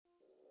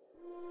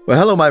Well,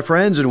 hello, my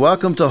friends, and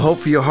welcome to Hope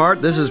for Your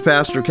Heart. This is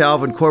Pastor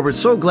Calvin Corbett.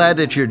 So glad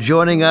that you're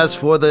joining us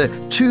for the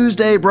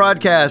Tuesday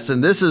broadcast,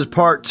 and this is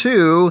part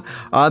 2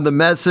 on the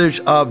message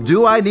of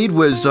Do I Need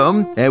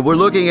Wisdom? And we're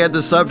looking at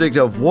the subject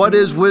of what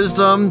is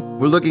wisdom?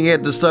 We're looking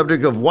at the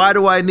subject of why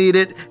do I need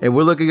it? And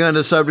we're looking at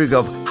the subject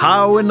of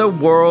how in the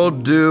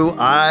world do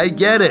I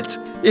get it?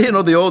 You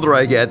know, the older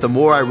I get, the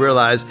more I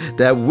realize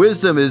that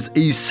wisdom is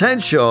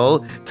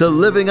essential to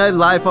living a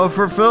life of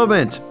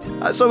fulfillment.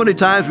 So many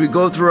times we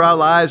go through our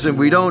lives and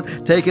we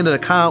don't take into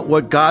account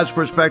what God's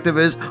perspective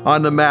is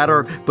on the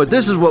matter, but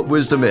this is what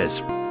wisdom is.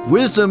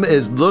 Wisdom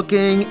is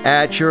looking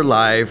at your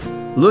life,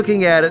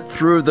 looking at it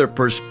through the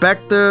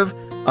perspective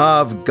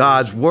of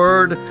God's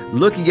Word,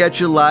 looking at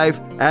your life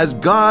as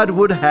God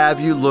would have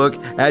you look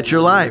at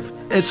your life.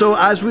 And so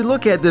as we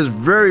look at this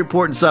very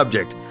important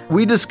subject,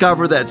 we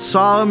discover that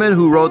Solomon,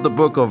 who wrote the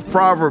book of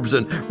Proverbs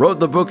and wrote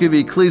the book of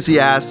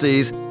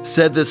Ecclesiastes,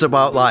 said this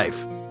about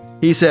life.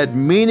 He said,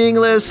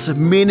 meaningless,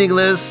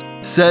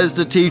 says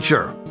the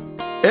teacher.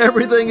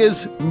 Everything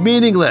is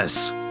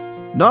meaningless.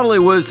 Not only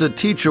was the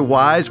teacher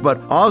wise,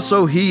 but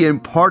also he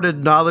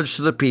imparted knowledge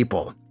to the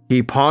people.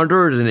 He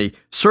pondered and he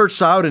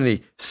searched out and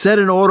he set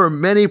in order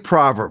many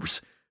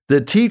proverbs.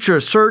 The teacher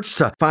searched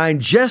to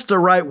find just the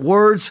right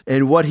words,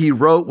 and what he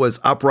wrote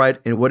was upright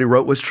and what he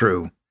wrote was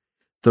true.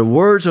 The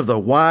words of the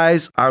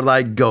wise are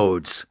like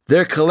goads.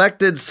 They're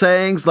collected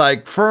sayings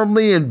like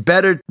firmly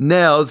embedded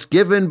nails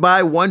given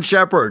by one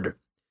shepherd.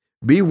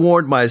 Be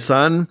warned, my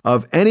son,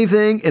 of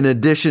anything in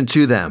addition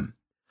to them.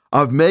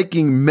 Of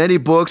making many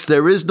books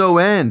there is no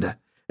end,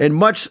 and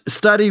much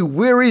study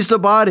wearies the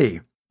body.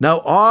 Now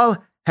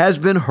all has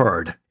been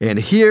heard, and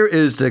here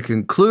is the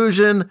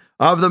conclusion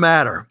of the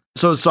matter.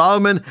 So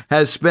Solomon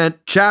has spent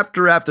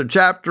chapter after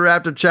chapter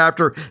after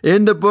chapter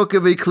in the book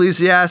of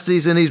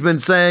Ecclesiastes, and he's been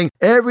saying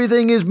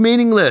everything is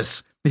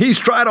meaningless. He's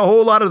tried a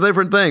whole lot of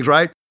different things,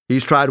 right?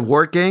 He's tried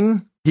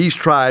working. He's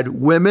tried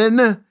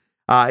women.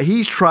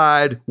 He's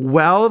tried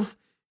wealth.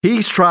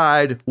 He's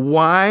tried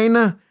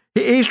wine.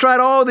 He's tried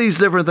all these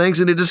different things,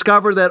 and he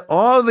discovered that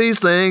all these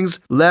things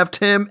left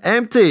him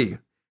empty.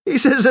 He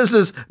says this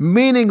is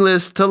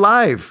meaningless to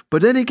life.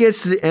 But then he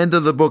gets to the end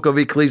of the book of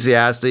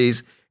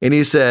Ecclesiastes, and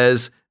he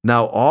says,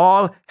 now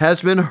all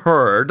has been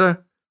heard,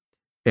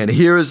 and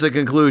here is the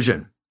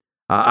conclusion.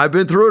 I've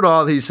been through it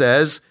all, he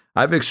says.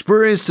 I've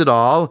experienced it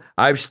all.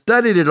 I've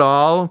studied it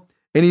all.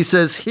 And he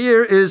says,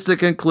 here is the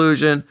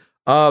conclusion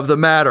of the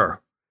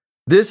matter.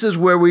 This is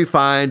where we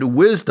find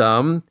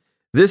wisdom.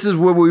 This is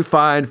where we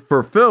find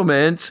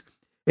fulfillment.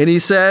 And he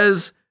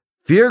says,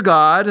 fear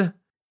God,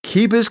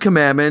 keep his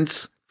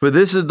commandments, for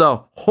this is the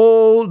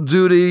whole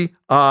duty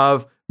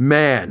of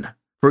man.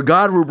 For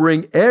God will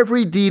bring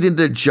every deed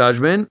into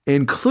judgment,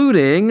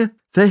 including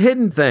the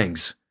hidden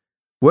things,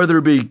 whether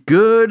it be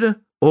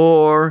good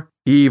or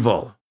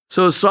evil.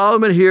 So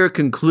Solomon here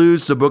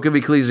concludes the book of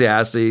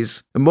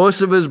Ecclesiastes,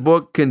 most of his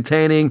book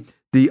containing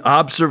the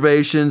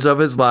observations of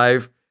his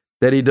life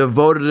that he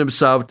devoted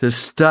himself to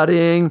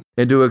studying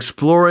and to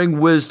exploring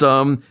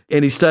wisdom,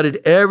 and he studied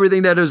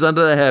everything that is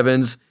under the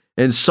heavens.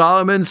 And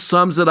Solomon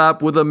sums it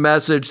up with a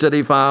message that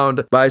he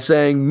found by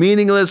saying,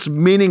 meaningless.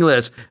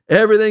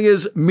 Everything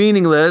is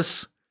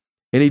meaningless.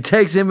 And he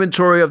takes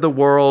inventory of the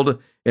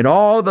world and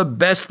all the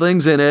best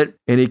things in it,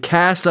 and he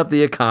casts up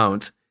the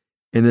account.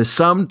 And the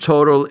sum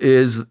total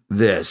is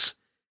this: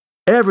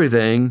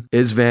 everything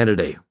is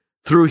vanity.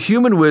 Through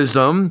human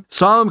wisdom,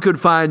 Solomon could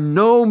find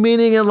no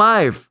meaning in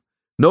life,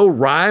 no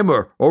rhyme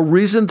or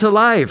reason to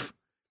life.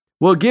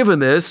 Well, given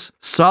this,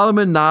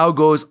 Solomon now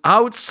goes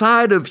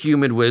outside of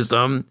human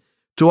wisdom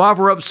to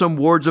offer up some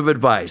words of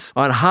advice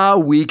on how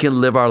we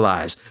can live our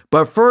lives.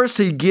 But first,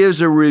 he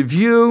gives a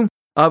review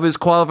of his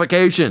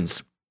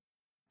qualifications.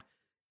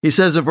 He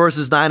says in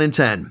verses 9 and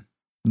 10,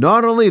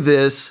 not only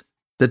this,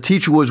 the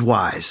teacher was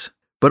wise,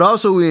 but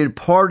also he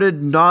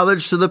imparted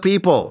knowledge to the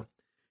people.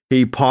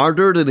 He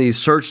pondered and he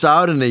searched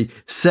out and he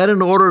set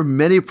in order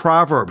many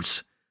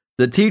proverbs.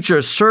 The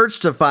teacher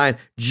searched to find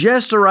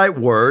just the right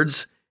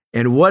words,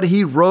 and what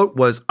he wrote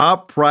was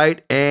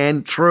upright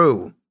and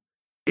true.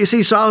 You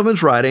see,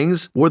 Solomon's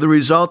writings were the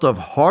result of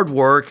hard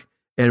work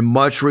and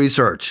much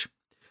research.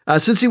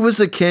 Since he was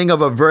the king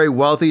of a very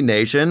wealthy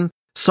nation,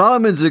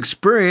 Solomon's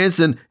experience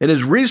and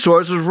his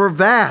resources were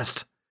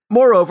vast.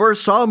 Moreover,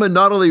 Solomon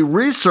not only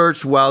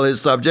researched well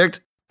his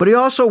subject, but he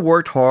also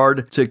worked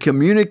hard to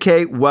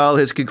communicate well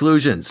his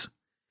conclusions,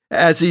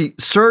 as he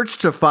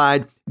searched to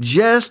find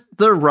just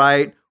the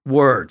right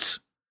words.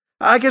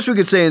 I guess we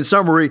could say in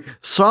summary,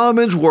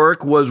 Solomon's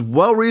work was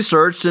well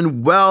researched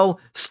and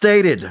well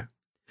stated.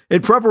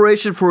 In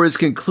preparation for his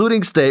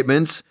concluding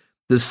statements,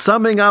 the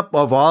summing up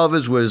of all of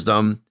his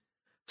wisdom,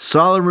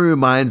 Solomon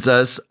reminds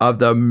us of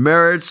the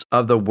merits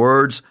of the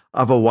words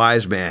of a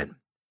wise man.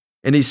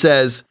 And he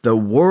says, the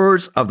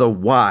words of the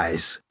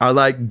wise are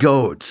like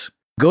goads.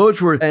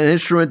 Goads were an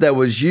instrument that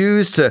was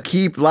used to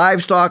keep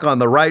livestock on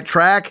the right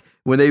track.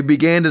 When they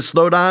began to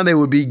slow down, they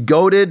would be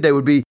goaded. They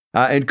would be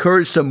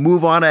encouraged to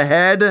move on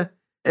ahead.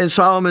 And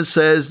Solomon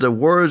says the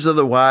words of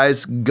the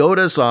wise goad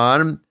us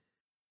on.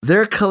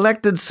 Their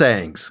collected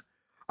sayings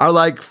are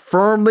like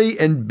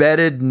firmly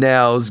embedded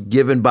nails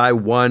given by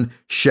one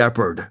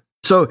shepherd.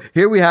 So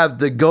here we have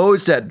the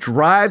goads that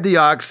drive the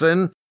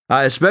oxen,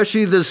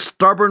 especially the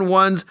stubborn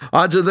ones,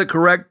 onto the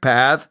correct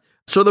path.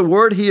 So the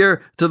word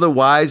here to the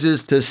wise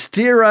is to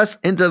steer us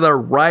into the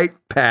right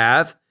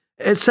path.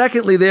 And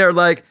secondly, they are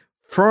like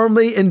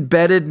firmly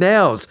embedded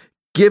nails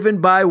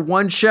given by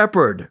one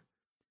shepherd.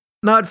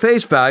 Now at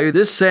face value,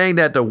 this saying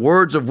that the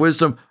words of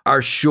wisdom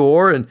are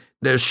sure and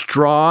they're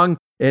strong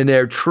and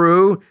they're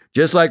true,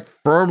 just like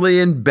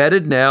firmly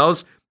embedded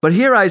nails. But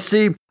here I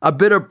see a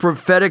bit of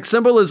prophetic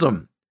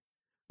symbolism.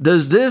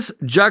 Does this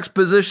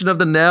juxtaposition of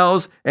the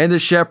nails and the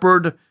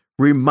shepherd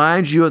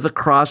remind you of the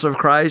cross of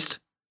Christ?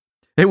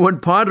 And when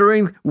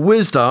pondering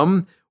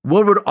wisdom,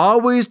 one would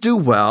always do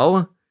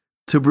well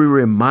to be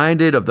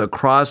reminded of the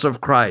cross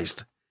of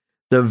Christ.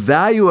 The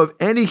value of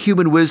any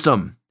human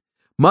wisdom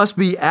must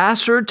be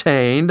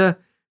ascertained,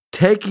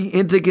 taking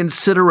into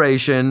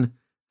consideration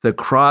the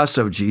cross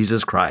of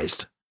Jesus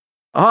Christ.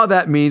 All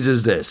that means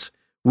is this: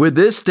 with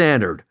this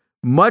standard,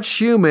 much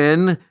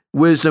human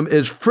wisdom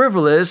is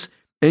frivolous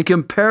in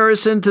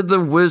comparison to the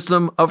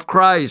wisdom of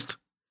Christ.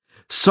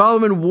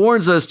 Solomon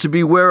warns us to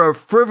beware of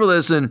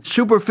frivolous and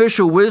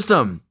superficial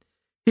wisdom.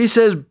 He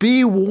says,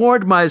 "Be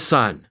warned, my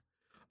son,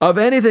 of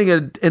anything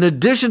in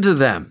addition to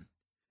them."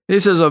 And he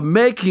says, "Of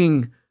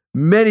making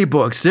many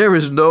books, there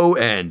is no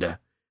end,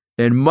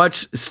 and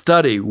much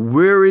study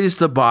wearies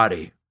the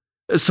body."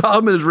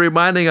 Solomon is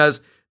reminding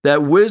us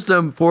that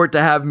wisdom, for it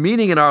to have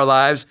meaning in our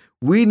lives,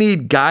 we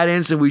need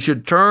guidance, and we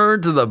should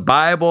turn to the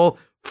Bible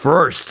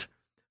first.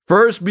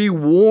 First, be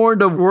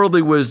warned of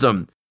worldly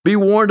wisdom. Be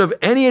warned of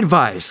any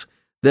advice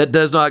that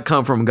does not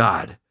come from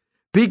God.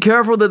 Be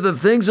careful that the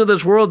things of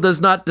this world does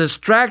not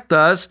distract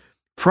us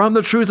from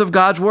the truth of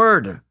God's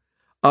word.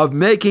 Of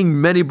making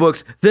many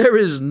books, there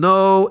is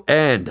no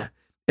end,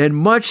 and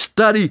much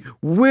study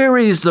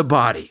wearies the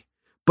body.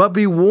 But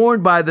be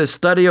warned by the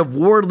study of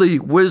worldly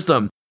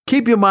wisdom.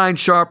 Keep your mind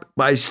sharp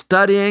by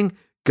studying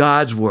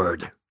God's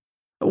word.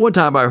 One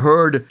time I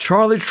heard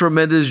Charlie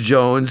Tremendous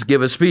Jones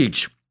give a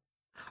speech.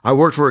 I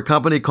worked for a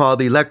company called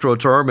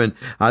Electroterm,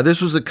 and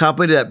this was a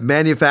company that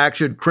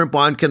manufactured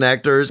crimp-on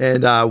connectors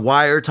and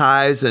wire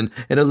ties and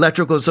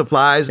electrical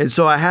supplies. And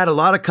so I had a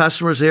lot of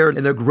customers here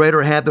in the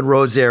greater Hampton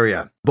Roads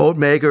area. Boat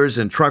makers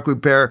and truck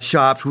repair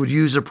shops would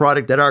use the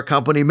product that our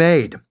company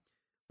made.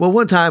 Well,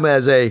 one time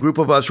as a group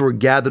of us were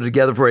gathered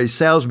together for a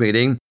sales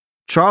meeting,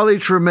 Charlie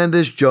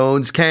Tremendous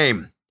Jones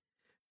came.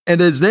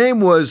 And his name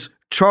was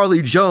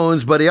Charlie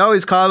Jones, but he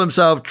always called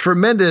himself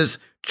Tremendous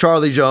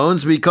Charlie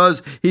Jones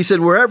because he said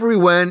wherever he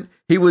went,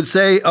 he would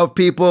say of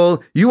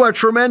people, "You are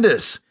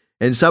tremendous."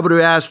 And somebody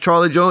would ask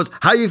Charlie Jones,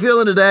 "How you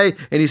feeling today?"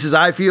 And he says,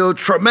 "I feel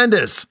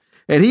tremendous."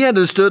 And he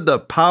understood the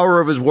power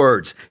of his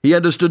words. He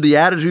understood the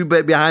attitude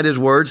behind his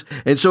words.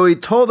 And so he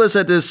told us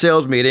at this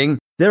sales meeting,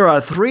 there are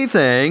 3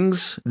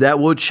 things that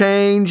will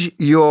change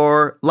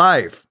your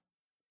life.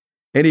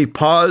 And he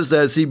paused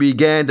as he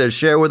began to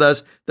share with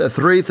us the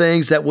 3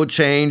 things that will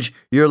change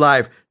your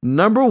life.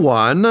 Number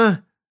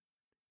 1,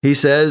 he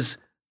says,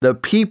 the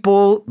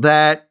people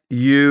that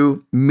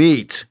you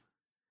meet.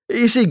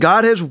 You see,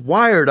 God has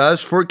wired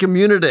us for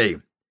community.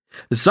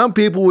 Some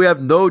people we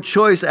have no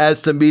choice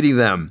as to meeting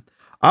them.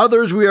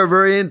 Others we are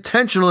very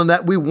intentional in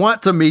that we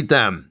want to meet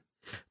them.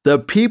 The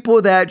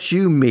people that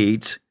you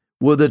meet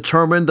will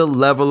determine the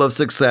level of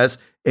success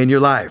in your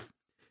life.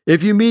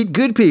 If you meet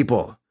good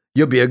people,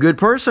 you'll be a good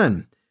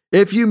person.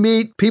 If you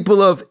meet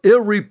people of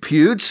ill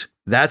repute,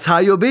 that's how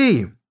you'll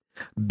be.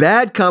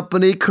 Bad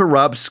company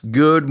corrupts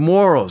good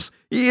morals.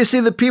 You see,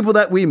 the people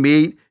that we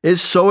meet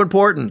is so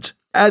important.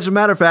 As a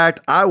matter of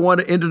fact, I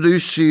want to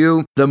introduce to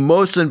you the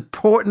most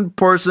important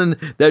person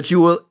that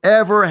you will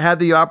ever have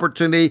the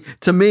opportunity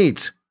to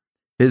meet.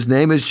 His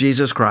name is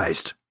Jesus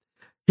Christ.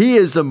 He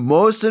is the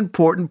most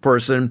important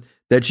person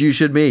that you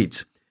should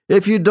meet.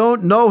 If you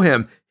don't know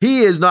him,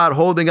 he is not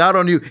holding out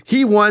on you.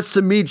 He wants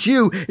to meet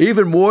you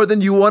even more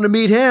than you want to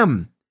meet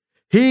him.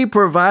 He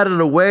provided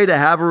a way to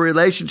have a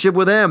relationship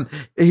with him.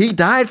 He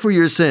died for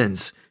your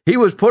sins. He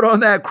was put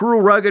on that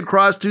cruel, rugged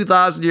cross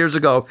 2,000 years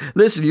ago.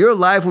 Listen, your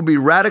life will be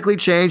radically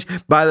changed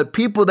by the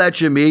people that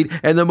you meet,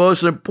 and the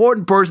most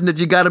important person that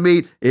you got to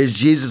meet is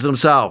Jesus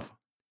himself.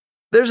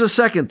 There's a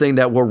second thing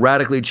that will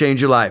radically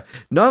change your life.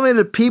 Not only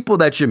the people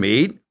that you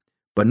meet,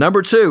 but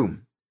number 2,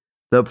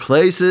 the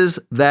places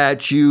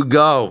that you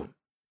go.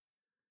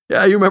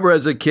 Yeah, you remember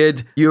as a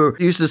kid, you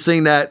used to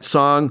sing that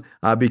song,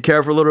 "Be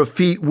careful, little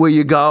feet, where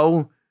you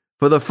go.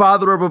 For the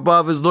Father up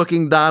above is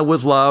looking down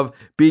with love.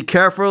 Be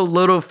careful,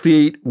 little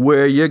feet,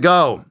 where you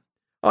go."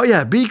 Oh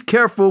yeah, be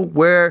careful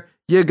where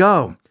you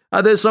go.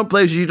 There's some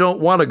places you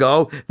don't want to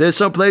go. There's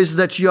some places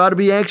that you ought to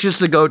be anxious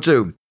to go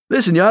to.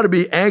 Listen, you ought to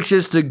be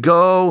anxious to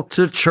go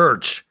to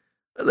church.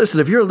 Listen,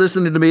 if you're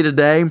listening to me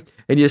today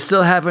and you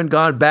still haven't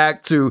gone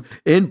back to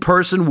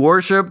in-person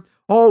worship,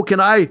 oh, can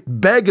I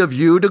beg of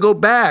you to go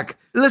back?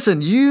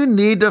 Listen, you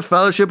need the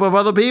fellowship of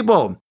other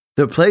people.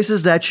 The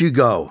places that you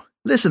go.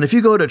 Listen, if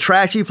you go to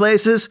trashy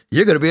places,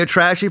 you're going to be a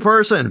trashy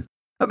person.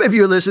 Maybe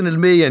you're listening to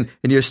me and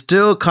you're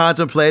still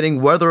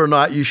contemplating whether or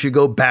not you should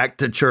go back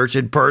to church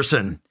in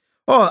person.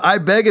 Oh, I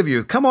beg of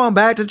you, come on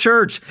back to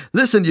church.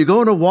 Listen, you're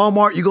going to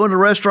Walmart, you're going to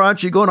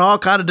restaurants, you're going to all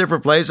kinds of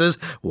different places.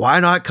 Why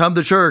not come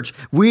to church?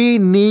 We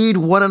need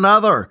one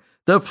another.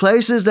 The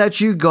places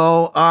that you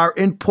go are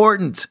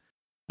important.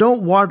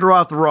 Don't wander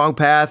off the wrong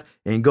path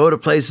and go to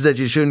places that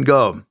you shouldn't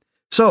go.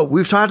 So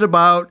we've talked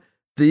about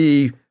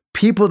the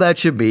people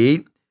that you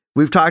meet.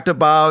 We've talked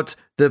about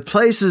the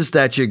places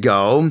that you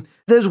go.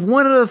 There's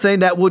one other thing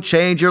that will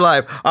change your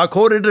life,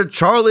 according to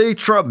Charlie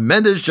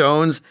Tremendous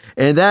Jones,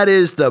 and that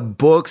is the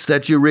books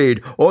that you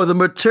read or the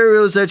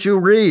materials that you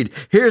read.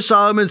 Here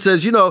Solomon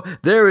says,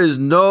 there is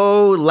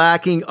no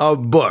lacking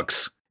of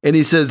books. And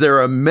he says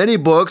there are many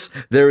books,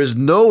 there is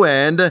no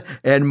end,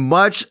 and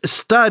much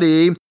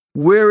study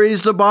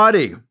wearies the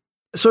body.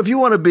 So if you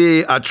want to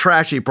be a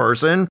trashy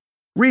person,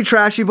 read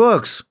trashy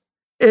books.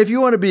 If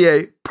you want to be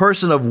a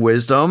person of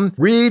wisdom,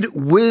 read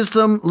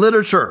wisdom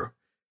literature.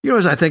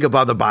 As I think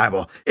about the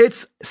Bible,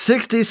 it's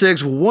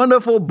 66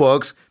 wonderful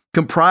books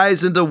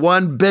comprised into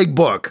one big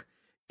book.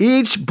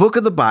 Each book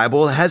of the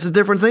Bible has a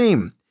different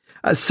theme.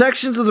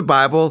 Sections of the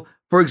Bible,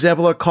 for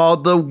example, are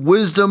called the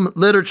wisdom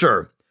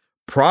literature.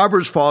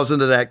 Proverbs falls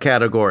into that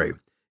category.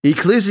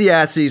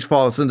 Ecclesiastes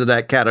falls into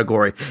that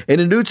category. In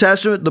the New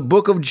Testament, the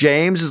book of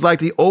James is like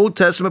the Old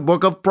Testament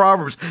book of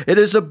Proverbs. It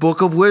is a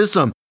book of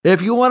wisdom.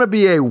 If you want to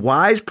be a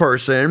wise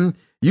person,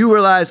 you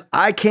realize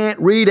I can't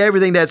read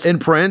everything that's in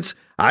print.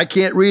 I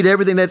can't read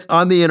everything that's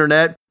on the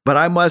internet, but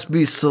I must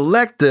be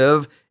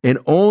selective in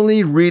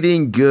only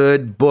reading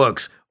good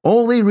books,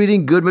 only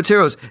reading good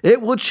materials.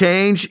 It will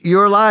change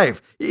your life.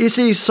 You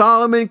see,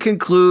 Solomon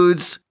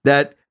concludes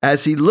that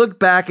as he looked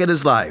back at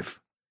his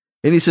life,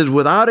 and he says,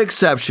 without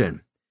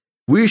exception,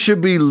 we should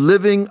be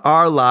living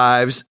our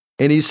lives.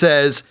 And he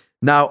says,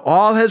 now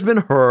all has been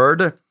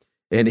heard,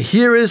 and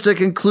here is the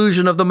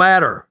conclusion of the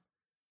matter.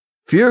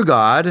 Fear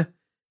God,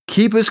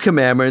 keep his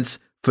commandments,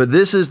 for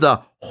this is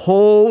the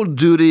whole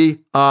duty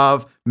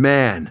of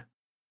man.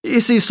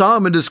 You see,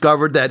 Solomon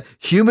discovered that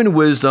human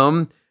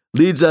wisdom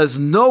leads us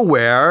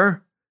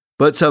nowhere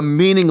but to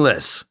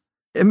meaningless.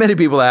 And many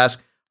people ask,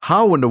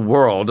 how in the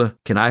world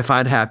can I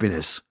find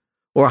happiness?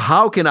 Or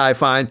how can I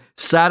find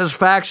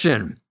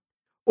satisfaction?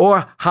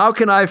 Or how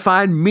can I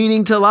find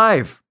meaning to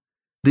life?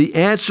 The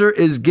answer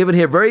is given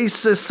here very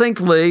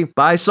succinctly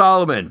by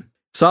Solomon.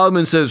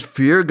 Solomon says,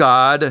 fear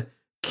God,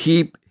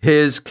 keep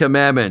his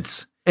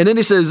commandments. And then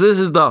he says, this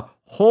is the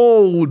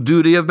whole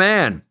duty of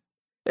man.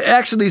 It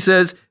actually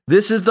says,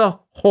 this is the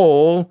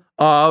whole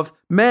of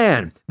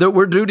man. The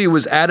word duty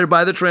was added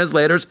by the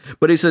translators,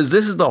 but he says,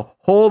 this is the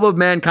whole of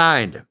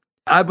mankind.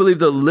 I believe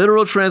the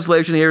literal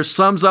translation here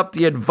sums up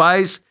the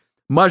advice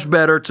much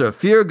better: to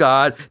fear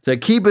God, to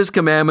keep his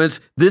commandments.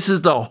 This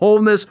is the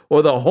wholeness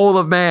or the whole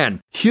of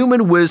man.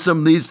 Human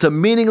wisdom leads to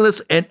meaningless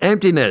and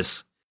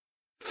emptiness.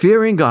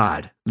 Fearing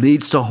God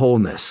leads to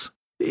wholeness.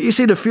 You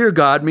see, to fear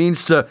God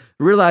means to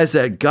realize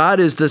that God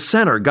is the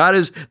center. God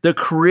is the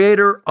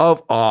creator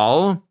of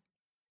all,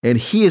 and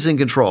he is in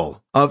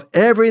control of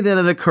everything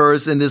that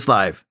occurs in this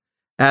life,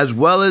 as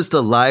well as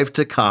the life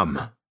to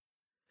come.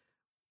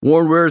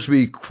 Warren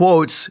Wiersbe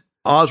quotes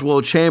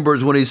Oswald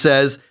Chambers when he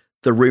says,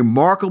 the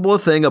remarkable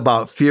thing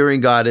about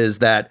fearing God is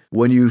that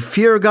when you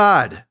fear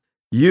God,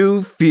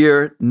 you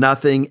fear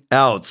nothing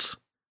else.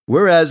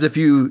 Whereas if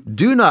you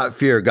do not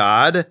fear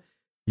God,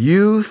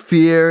 you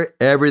fear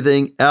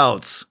everything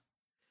else.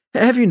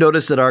 Have you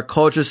noticed that our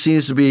culture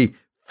seems to be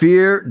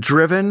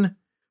fear-driven?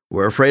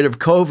 We're afraid of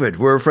COVID.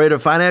 We're afraid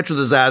of financial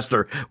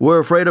disaster. We're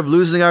afraid of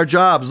losing our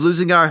jobs,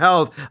 losing our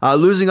health,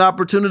 losing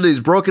opportunities,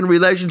 broken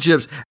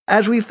relationships.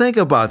 As we think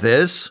about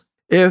this,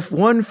 if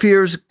one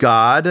fears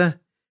God,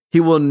 he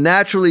will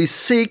naturally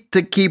seek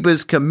to keep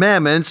his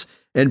commandments,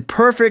 and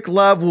perfect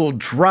love will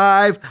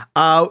drive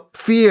out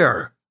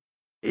fear.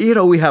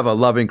 We have a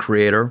loving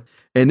creator,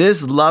 and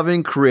this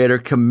loving creator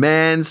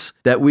commands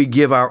that we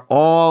give our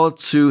all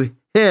to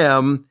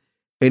him,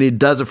 and he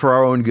does it for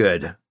our own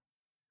good.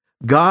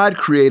 God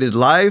created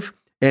life,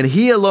 and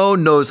he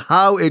alone knows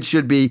how it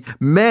should be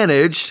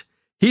managed.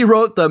 He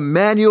wrote the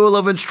manual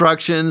of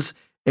instructions,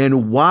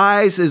 and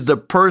wise is the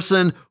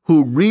person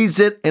who reads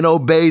it and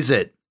obeys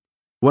it.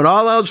 When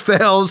all else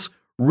fails,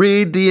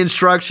 read the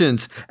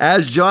instructions.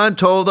 As John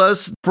told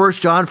us, 1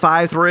 John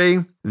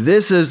 5:3,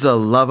 this is the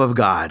love of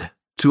God,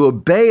 to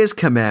obey his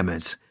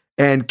commandments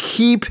and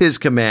keep his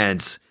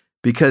commands,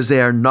 because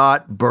they are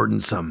not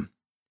burdensome.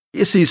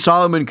 You see,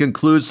 Solomon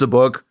concludes the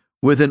book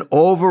with an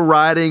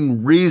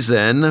overriding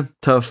reason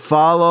to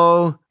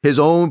follow his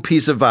own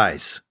piece of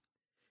advice.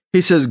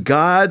 He says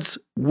God's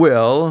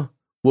will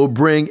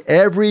bring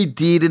every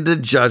deed into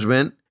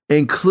judgment,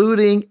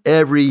 including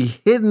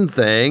every hidden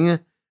thing,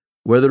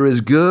 whether it is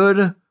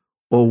good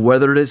or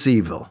whether it is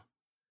evil.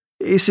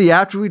 You see,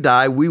 after we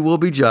die, we will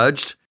be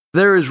judged.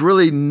 There is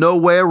really no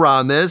way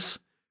around this.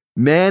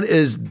 Man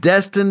is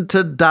destined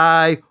to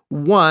die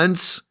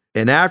once,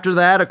 and after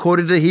that,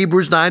 according to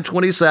Hebrews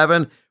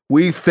 9:27,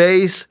 we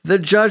face the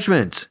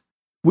judgment.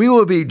 We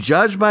will be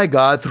judged by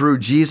God through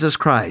Jesus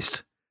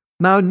Christ.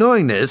 Now,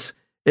 knowing this,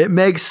 it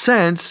makes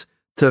sense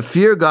to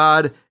fear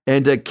God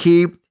and to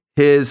keep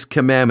his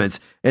commandments.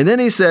 And then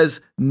he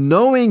says,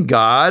 knowing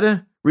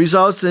God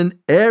results in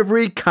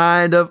every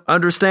kind of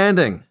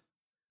understanding.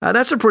 Now,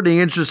 that's a pretty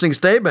interesting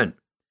statement.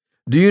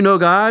 Do you know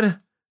God?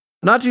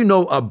 Not do you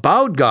know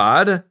about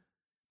God,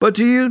 but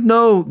do you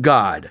know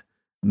God?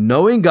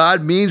 Knowing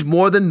God means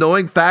more than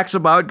knowing facts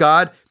about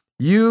God.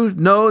 You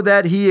know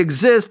that he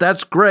exists.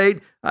 That's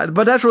great,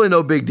 but that's really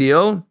no big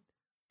deal.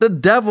 The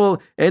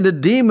devil and the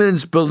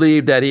demons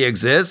believe that he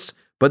exists,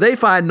 but they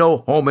find no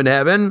home in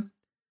heaven.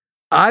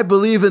 I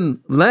believe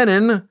in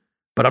Lenin,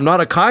 but I'm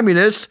not a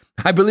communist.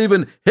 I believe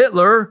in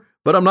Hitler,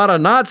 but I'm not a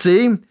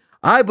Nazi.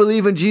 I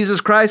believe in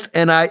Jesus Christ,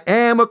 and I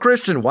am a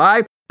Christian.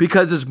 Why?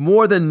 Because it's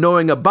more than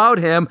knowing about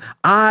him.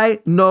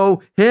 I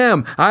know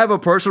him. I have a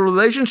personal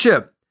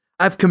relationship.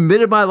 I've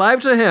committed my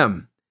life to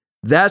him.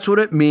 That's what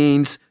it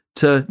means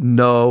to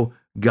know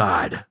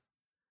God.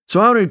 So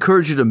I want to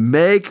encourage you to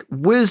make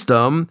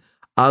wisdom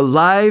a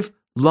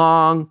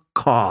lifelong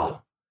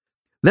call.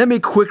 Let me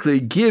quickly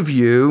give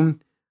you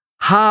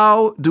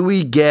how do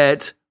we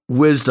get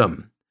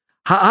wisdom?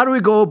 How do we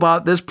go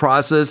about this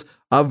process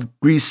of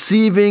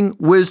receiving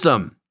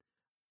wisdom?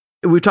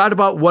 We talked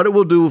about what it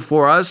will do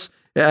for us.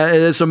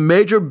 There's some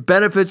major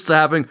benefits to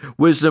having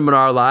wisdom in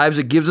our lives.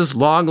 It gives us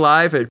long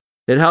life. It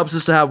helps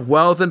us to have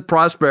wealth and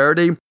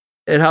prosperity.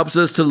 It helps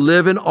us to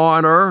live in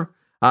honor.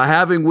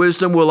 Having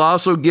wisdom will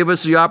also give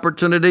us the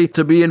opportunity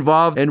to be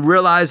involved in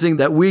realizing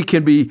that we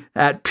can be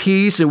at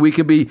peace and we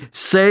can be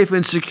safe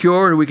and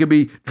secure and we can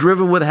be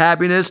driven with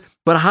happiness.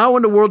 But how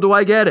in the world do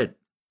I get it?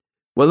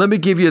 Well, let me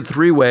give you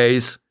 3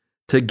 ways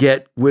to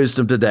get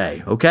wisdom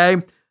today,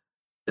 okay?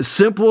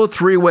 Simple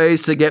 3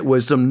 ways to get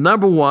wisdom.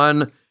 Number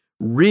 1,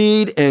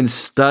 read and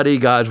study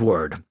God's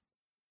Word.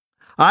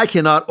 I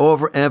cannot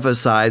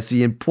overemphasize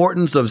the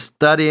importance of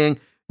studying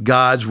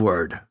God's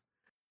Word.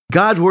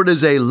 God's Word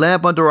is a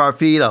lamp unto our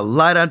feet, a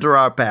light unto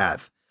our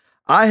path.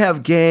 I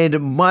have gained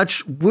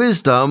much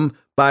wisdom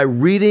by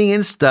reading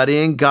and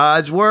studying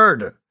God's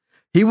Word.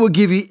 He will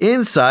give you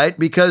insight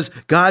because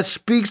God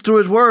speaks through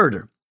his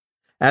Word.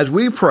 As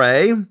we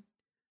pray,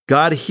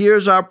 God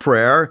hears our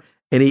prayer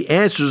and he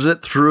answers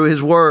it through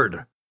his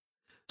Word.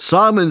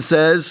 Solomon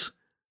says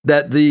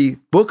that the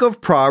book of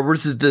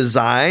Proverbs is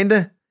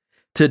designed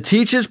to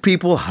teach his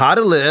people how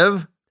to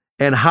live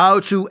and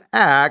how to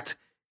act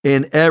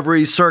in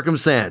every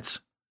circumstance.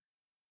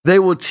 They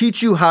will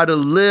teach you how to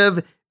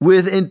live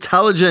with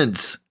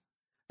intelligence.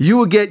 You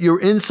will get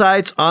your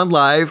insights on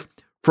life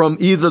from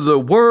either the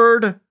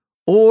Word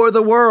or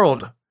the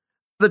world.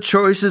 The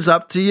choice is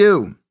up to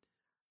you.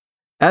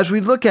 As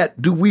we look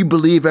at, do we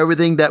believe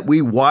everything that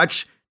we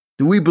watch?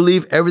 Do we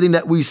believe everything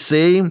that we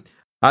see?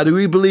 Do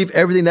we believe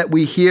everything that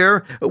we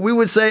hear? We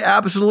would say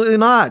absolutely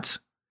not.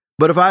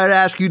 But if I had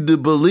asked you to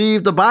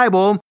believe the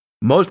Bible,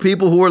 most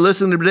people who are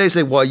listening today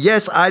say, well,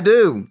 yes, I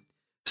do.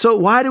 So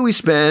why do we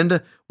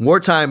spend more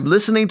time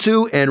listening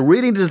to and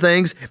reading to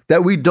things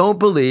that we don't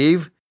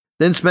believe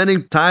than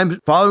spending time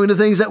following the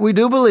things that we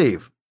do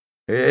believe?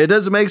 It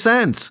doesn't make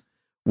sense.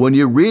 When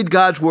you read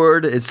God's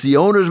Word, it's the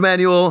owner's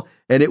manual,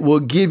 and it will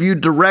give you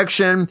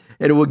direction,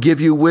 and it will give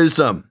you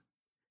wisdom.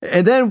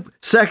 And then,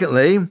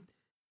 secondly,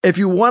 if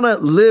you want to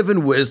live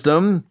in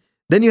wisdom,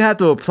 then you have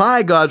to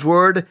apply God's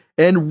Word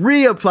and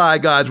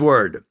reapply God's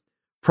Word.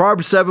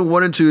 Proverbs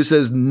 7:1-2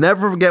 says,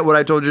 never forget what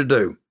I told you to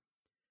do.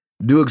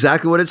 Do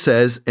exactly what it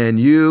says,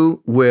 and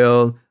you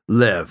will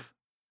live.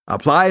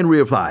 Apply and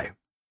reapply.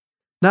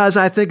 Now, as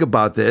I think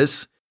about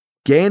this,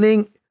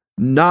 gaining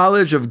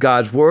knowledge of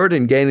God's Word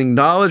and gaining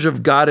knowledge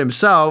of God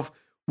himself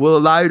will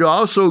allow you to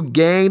also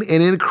gain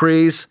and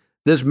increase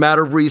this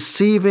matter of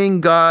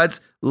receiving God's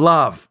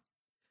love.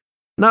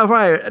 Now, if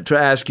I were to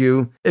ask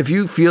you if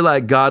you feel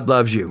like God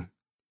loves you,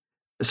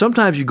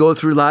 sometimes you go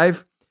through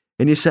life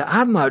and you say,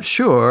 I'm not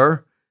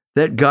sure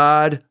that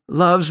God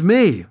loves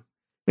me.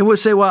 And we'll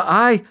say, well,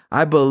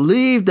 I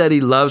believe that he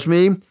loves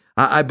me.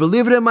 I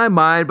believe it in my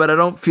mind, but I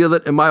don't feel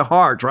it in my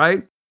heart,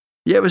 right?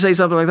 You ever say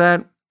something like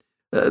that?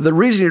 The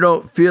reason you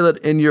don't feel it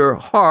in your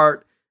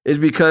heart is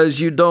because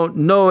you don't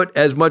know it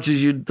as much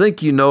as you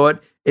think you know it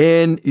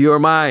in your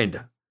mind.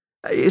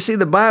 You see,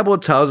 the Bible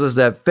tells us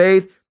that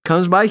faith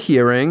comes by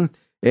hearing,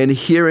 and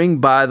hearing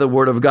by the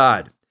Word of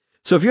God.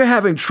 So if you're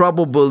having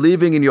trouble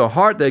believing in your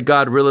heart that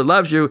God really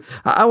loves you,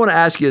 I want to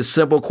ask you a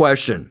simple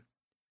question.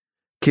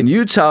 Can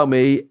you tell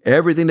me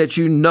everything that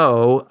you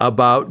know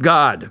about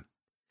God?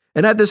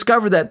 And I've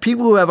discovered that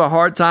people who have a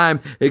hard time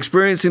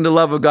experiencing the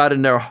love of God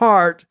in their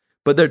heart,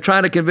 but they're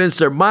trying to convince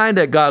their mind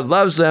that God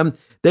loves them,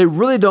 they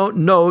really don't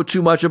know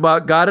too much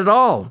about God at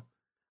all.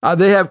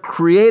 They have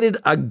created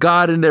a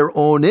God in their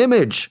own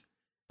image.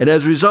 And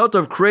as a result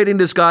of creating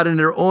this God in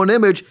their own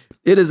image,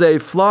 it is a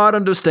flawed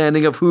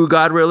understanding of who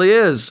God really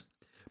is.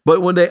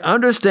 But when they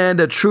understand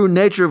the true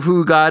nature of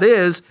who God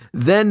is,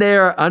 then they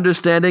are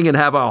understanding and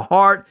have a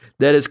heart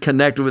that is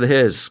connected with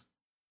his.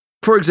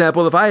 For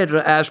example, if I had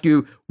to ask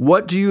you,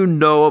 what do you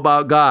know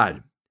about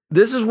God?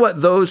 This is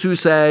what those who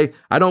say,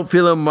 I don't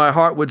feel it in my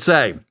heart would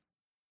say.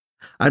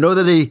 I know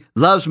that he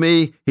loves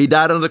me. He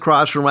died on the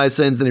cross for my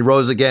sins, and he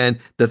rose again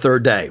the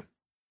third day.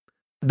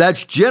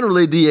 That's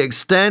generally the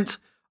extent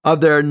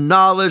of their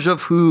knowledge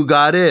of who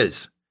God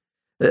is.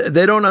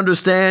 They don't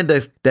understand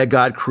that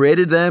God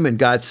created them and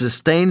God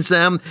sustains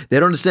them.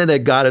 They don't understand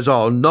that God is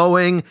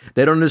all-knowing.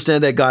 They don't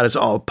understand that God is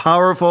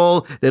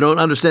all-powerful. They don't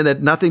understand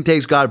that nothing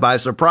takes God by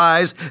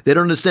surprise. They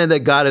don't understand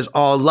that God is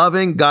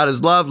all-loving. God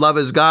is love. Love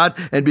is God.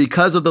 And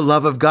because of the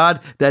love of God,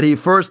 that he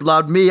first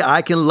loved me,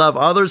 I can love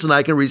others and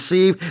I can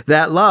receive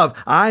that love.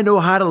 I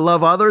know how to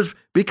love others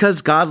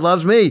because God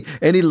loves me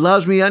and he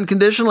loves me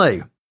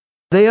unconditionally.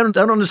 They don't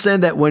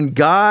understand that when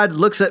God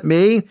looks at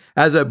me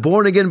as a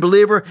born-again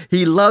believer,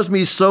 he loves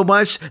me so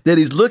much that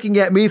he's looking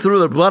at me through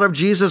the blood of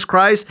Jesus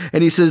Christ,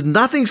 and he says,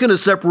 nothing's going to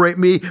separate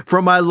me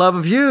from my love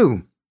of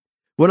you.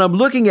 When I'm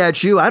looking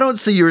at you, I don't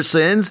see your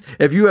sins.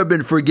 If you have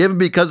been forgiven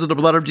because of the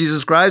blood of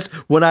Jesus Christ,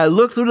 when I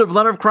look through the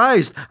blood of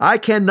Christ, I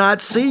cannot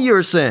see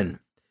your sin.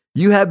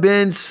 You have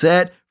been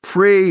set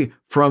free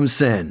from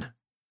sin.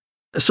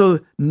 So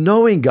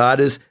knowing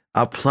God is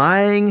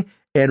applying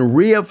and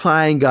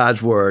reapplying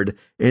God's word,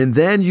 and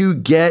then you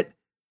get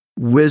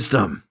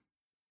wisdom.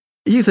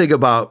 You think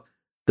about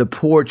the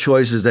poor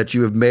choices that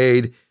you have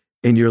made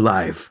in your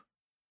life.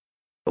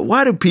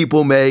 Why do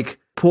people make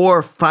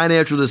poor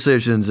financial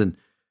decisions? And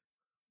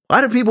why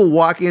do people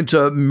walk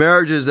into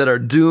marriages that are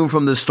doomed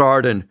from the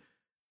start? And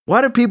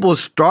why do people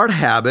start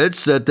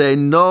habits that they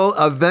know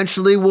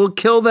eventually will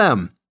kill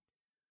them?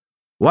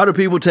 Why do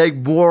people take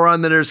more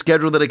on than their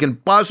schedule that they can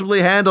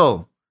possibly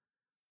handle?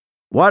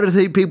 Why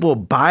do people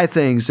buy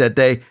things that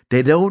they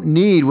don't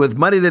need with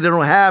money that they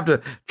don't have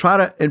to try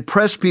to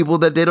impress people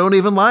that they don't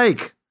even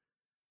like?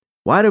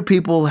 Why do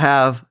people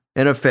have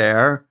an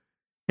affair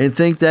and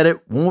think that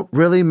it won't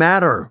really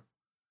matter?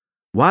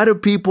 Why do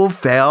people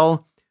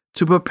fail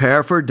to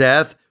prepare for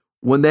death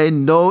when they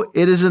know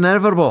it is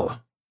inevitable?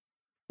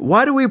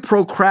 Why do we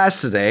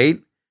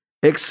procrastinate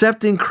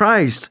accepting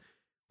Christ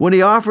when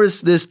he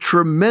offers this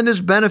tremendous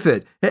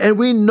benefit? And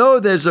we know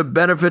there's a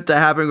benefit to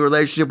having a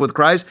relationship with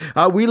Christ.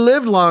 We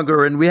live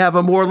longer and we have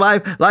a more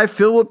life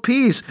filled with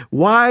peace.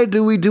 Why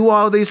do we do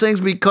all these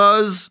things?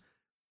 Because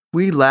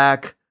we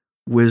lack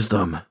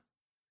wisdom.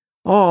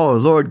 Oh,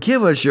 Lord,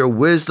 give us your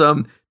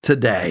wisdom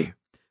today.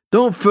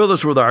 Don't fill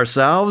us with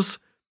ourselves.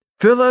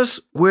 Fill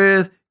us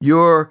with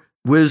your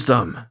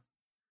wisdom.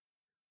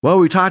 Well,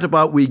 we talked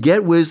about we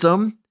get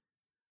wisdom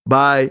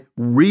by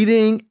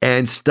reading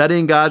and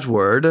studying God's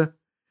word.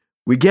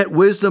 We get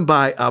wisdom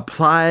by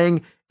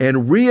applying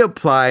and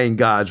reapplying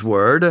God's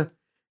word.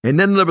 And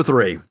then number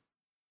 3,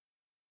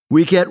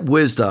 we get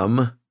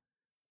wisdom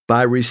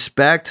by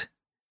respect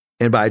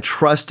and by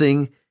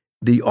trusting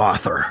the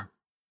author.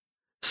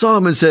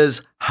 Solomon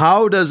says,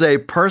 how does a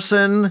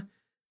person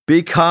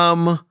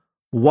become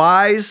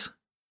wise?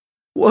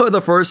 Well,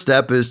 the first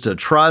step is to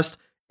trust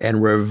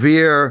and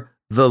revere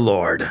the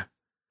Lord.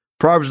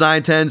 Proverbs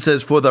 9:10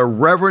 says, for the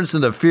reverence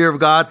and the fear of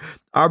God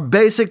are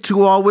basic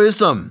to all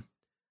wisdom.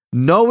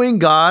 Knowing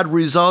God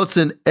results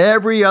in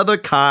every other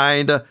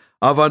kind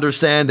of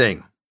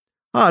understanding.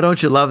 Oh,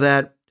 don't you love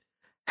that?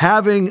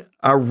 Having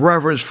a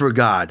reverence for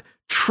God,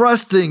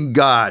 trusting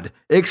God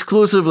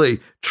exclusively,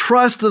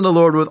 trust in the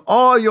Lord with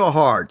all your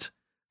heart.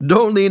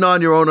 Don't lean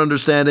on your own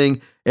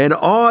understanding. In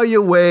all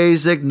your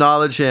ways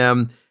acknowledge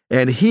him,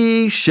 and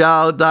he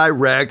shall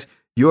direct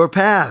your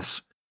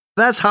paths.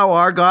 That's how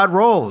our God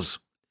rolls.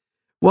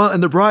 Well,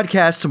 in the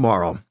broadcast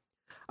tomorrow,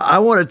 I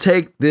want to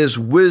take this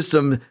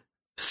wisdom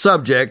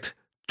subject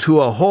to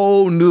a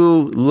whole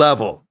new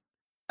level.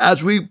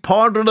 As we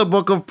ponder the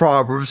book of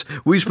Proverbs,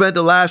 we spent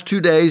the last 2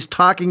 days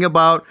talking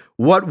about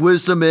what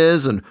wisdom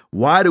is and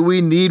why do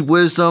we need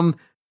wisdom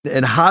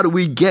and how do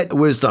we get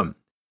wisdom.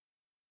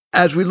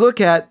 As we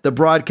look at the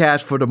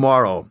broadcast for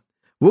tomorrow,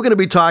 we're going to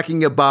be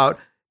talking about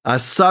a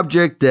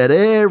subject that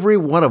every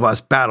one of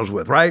us battles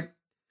with, right?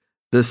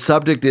 The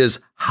subject is,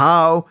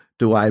 how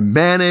do I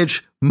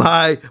manage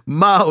my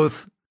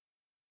mouth?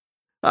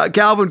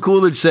 Calvin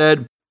Coolidge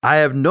said, I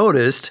have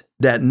noticed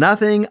that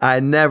nothing I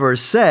never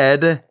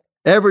said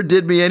ever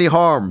did me any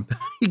harm.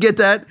 You get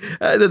that?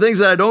 The things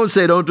that I don't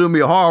say don't do me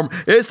harm.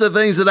 It's the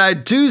things that I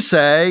do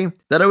say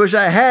that I wish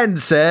I hadn't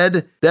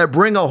said that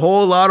bring a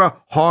whole lot of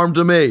harm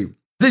to me.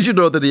 Did you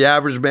know that the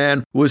average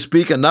man will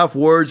speak enough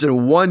words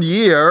in 1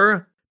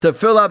 year to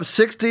fill up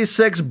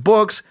 66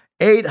 books,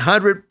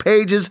 800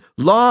 pages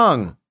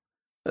long?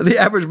 The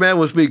average man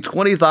will speak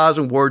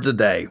 20,000 words a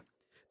day.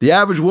 The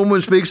average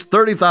woman speaks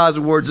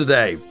 30,000 words a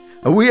day.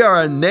 We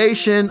are a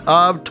nation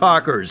of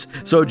talkers.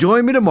 So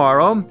join me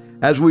tomorrow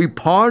as we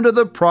ponder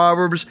the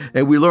Proverbs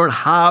and we learn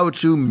how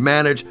to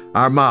manage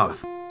our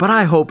mouth. But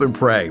I hope and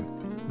pray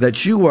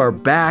that you are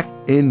back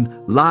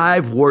in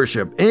live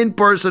worship,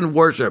 in-person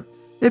worship.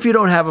 If you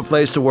don't have a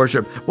place to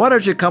worship, why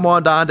don't you come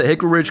on down to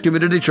Hickory Ridge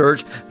Community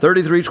Church,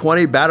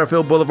 3320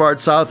 Battlefield Boulevard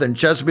South in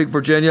Chesapeake,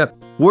 Virginia.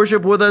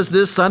 Worship with us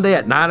this Sunday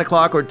at 9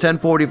 o'clock or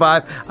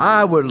 10:45.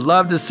 I would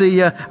love to see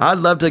you. I'd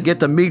love to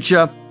get to meet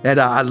you, and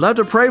I'd love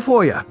to pray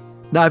for you.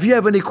 Now, if you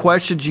have any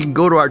questions, you can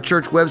go to our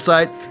church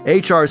website,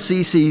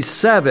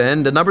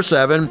 hrcc7, the number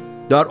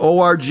 7,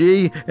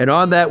 And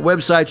on that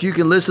website, you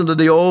can listen to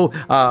the old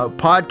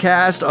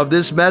podcast of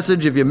this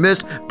message. If you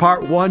missed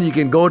part 1, you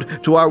can go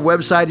to our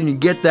website and you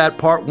get that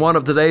part 1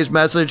 of today's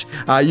message.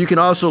 You can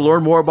also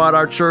learn more about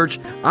our church.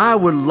 I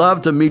would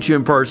love to meet you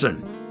in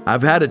person.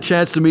 I've had a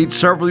chance to meet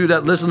several of you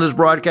that listen to this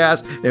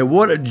broadcast, and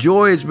what a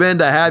joy it's been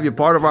to have you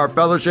part of our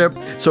fellowship.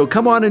 So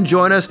come on and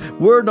join us.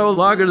 We're no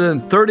longer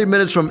than 30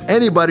 minutes from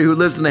anybody who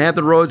lives in the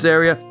Hampton Roads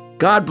area.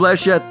 God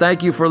bless you.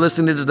 Thank you for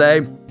listening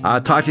today. I'll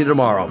talk to you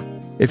tomorrow.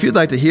 If you'd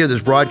like to hear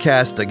this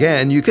broadcast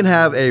again, you can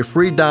have a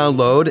free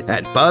download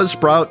at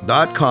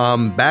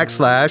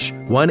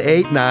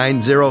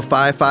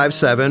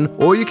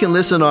buzzsprout.com/1890557, or you can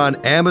listen on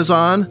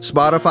Amazon,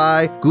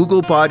 Spotify,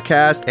 Google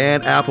Podcast,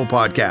 and Apple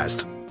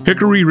Podcast.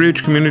 Hickory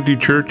Ridge Community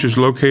Church is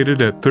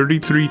located at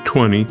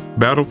 3320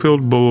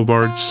 Battlefield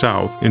Boulevard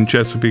South in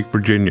Chesapeake,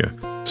 Virginia.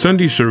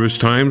 Sunday service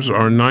times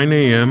are 9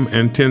 a.m.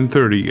 and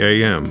 10:30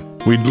 a.m.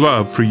 We'd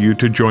love for you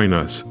to join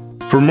us.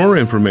 For more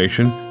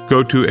information,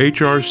 go to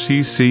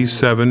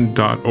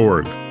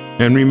hrcc7.org.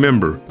 And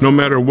remember, no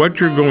matter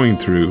what you're going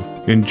through,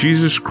 in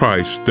Jesus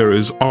Christ there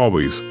is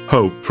always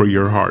hope for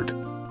your heart.